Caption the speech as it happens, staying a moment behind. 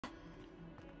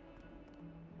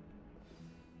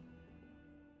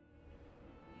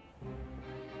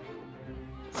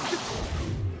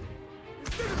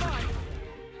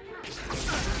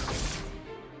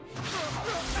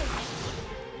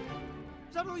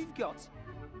all you've got?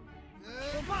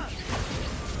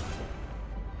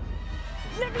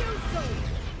 Levioso!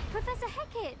 Professor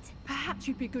Hecat! Perhaps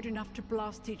you'd be good enough to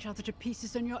blast each other to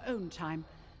pieces in your own time.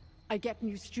 I get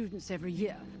new students every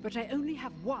year, but I only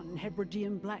have one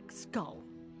Hebridean black skull.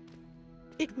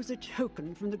 It was a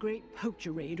token from the Great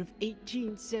Poacher Raid of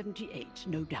 1878.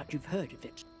 No doubt you've heard of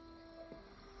it.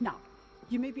 Now,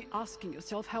 you may be asking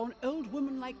yourself how an old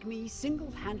woman like me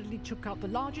single-handedly took out the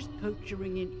largest poacher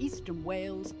ring in eastern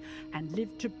Wales and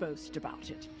lived to boast about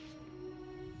it.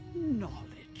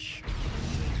 Knowledge.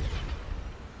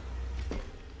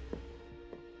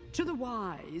 To the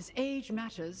wise, age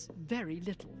matters very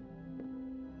little.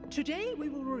 Today we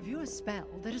will review a spell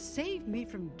that has saved me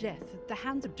from death at the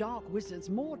hands of dark wizards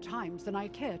more times than I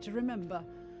care to remember.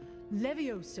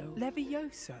 Levioso.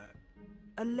 Levioso?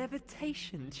 A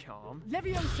levitation charm?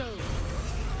 Levioso!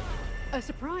 A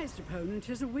surprised opponent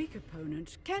is a weak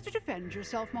opponent. Care to defend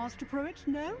yourself, Master Pruitt?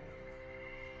 No?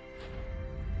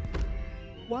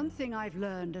 One thing I've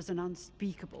learned as an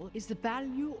unspeakable is the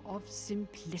value of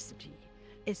simplicity,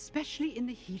 especially in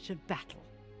the heat of battle.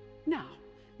 Now,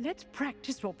 let's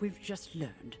practice what we've just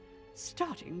learned,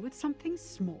 starting with something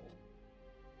small.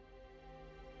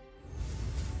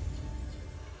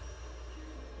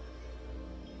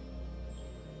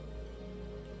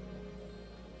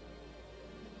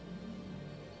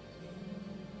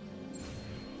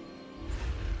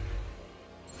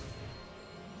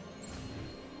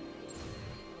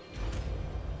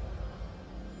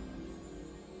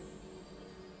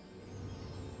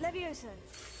 Levioso!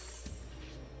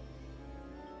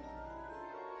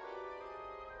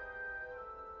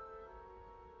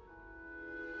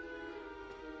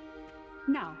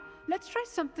 Now, let's try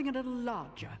something a little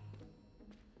larger.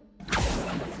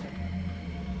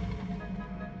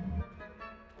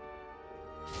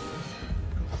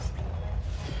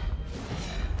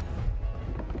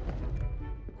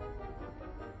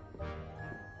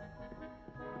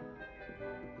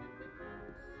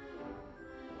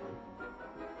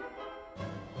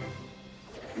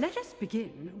 Let us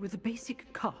begin with the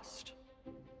basic cast.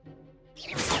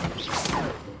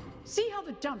 See how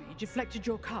the dummy deflected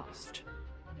your cast?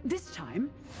 This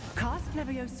time, cast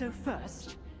Levioso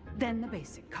first, then the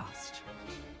basic cast.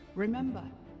 Remember,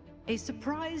 a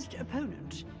surprised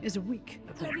opponent is a weak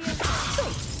opponent. So,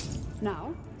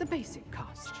 now, the basic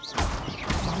cast.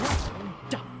 Well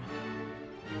done.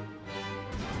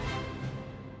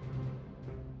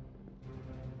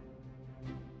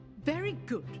 Very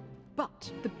good,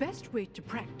 but the best way to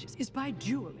practice is by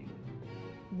dueling.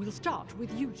 We'll start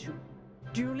with you two.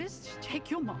 Duelists, take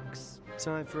your marks.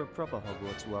 Time for a proper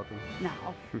Hogwarts welcome.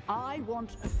 Now, I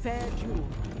want a fair duel,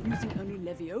 using only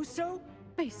Levioso,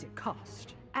 basic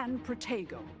cast, and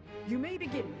Protego. You may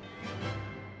begin.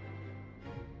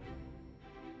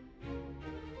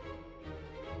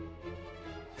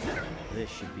 This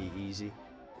should be easy.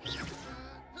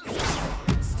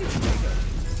 Stupid.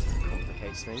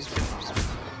 Complicates things.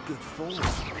 Good form.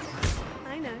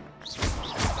 I know.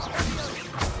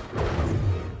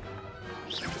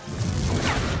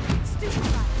 Stupid.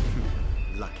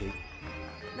 Lucky.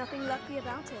 Nothing lucky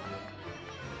about it.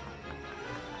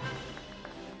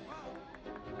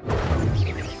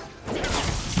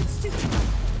 Stupid.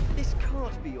 This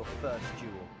can't be your first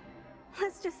duel.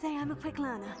 Let's just say I'm a quick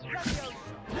learner.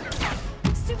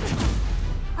 Stupid.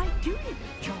 I do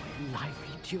enjoy a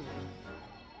lively duel.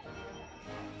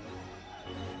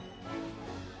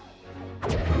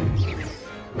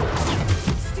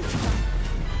 Stupid.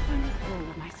 Only all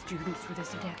of my students were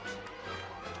this adept.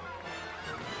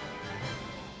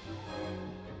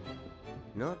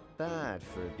 Not bad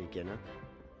for a beginner.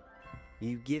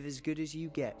 You give as good as you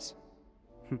get.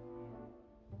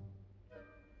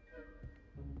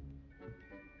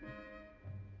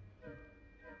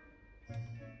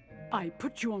 I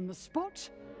put you on the spot,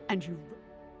 and you...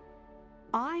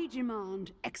 I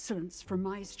demand excellence from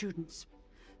my students.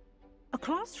 A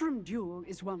classroom duel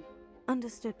is one...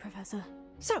 Understood, Professor.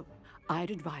 So,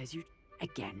 I'd advise you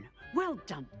again. Well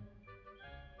done.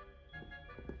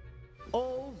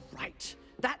 All right.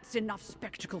 That's enough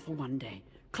spectacle for one day.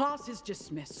 Class is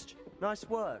dismissed. Nice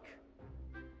work.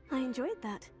 I enjoyed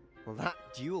that. Well, that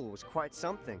duel was quite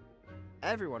something.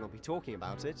 Everyone will be talking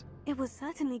about it. It was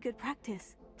certainly good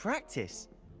practice. Practice?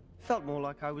 Felt more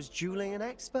like I was dueling an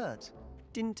expert.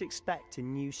 Didn't expect a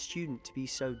new student to be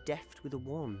so deft with a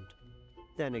wand.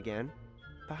 Then again,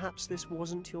 perhaps this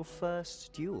wasn't your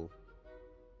first duel.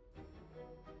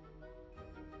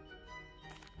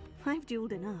 I've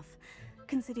dueled enough.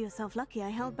 Consider yourself lucky I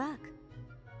held back.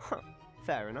 Huh,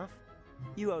 fair enough.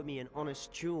 You owe me an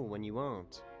honest duel when you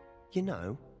aren't. You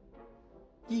know,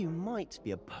 You might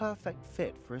be a perfect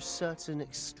fit for a certain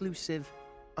exclusive,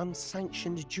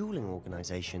 unsanctioned dueling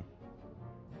organization.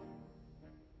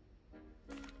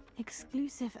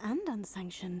 Exclusive and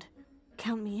unsanctioned.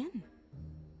 Count me in.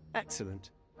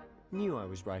 Excellent. Knew I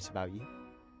was right about you.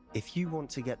 If you want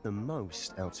to get the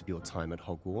most out of your time at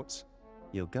Hogwarts,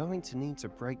 you're going to need to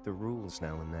break the rules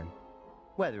now and then.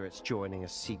 Whether it's joining a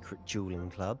secret dueling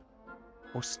club,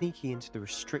 or sneaking into the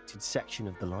restricted section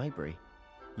of the library,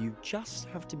 you just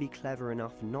have to be clever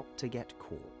enough not to get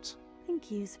caught.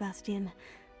 Thank you, Sebastian.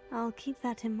 I'll keep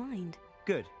that in mind.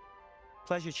 Good.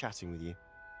 Pleasure chatting with you.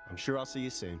 I'm sure I'll see you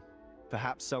soon.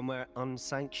 Perhaps somewhere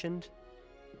unsanctioned?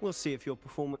 We'll see if your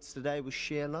performance today was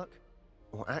sheer luck,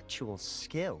 or actual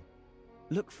skill.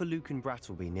 Look for Luke and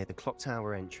Brattleby near the clock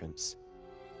tower entrance,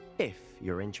 if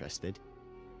you're interested.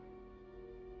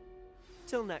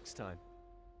 Till next time.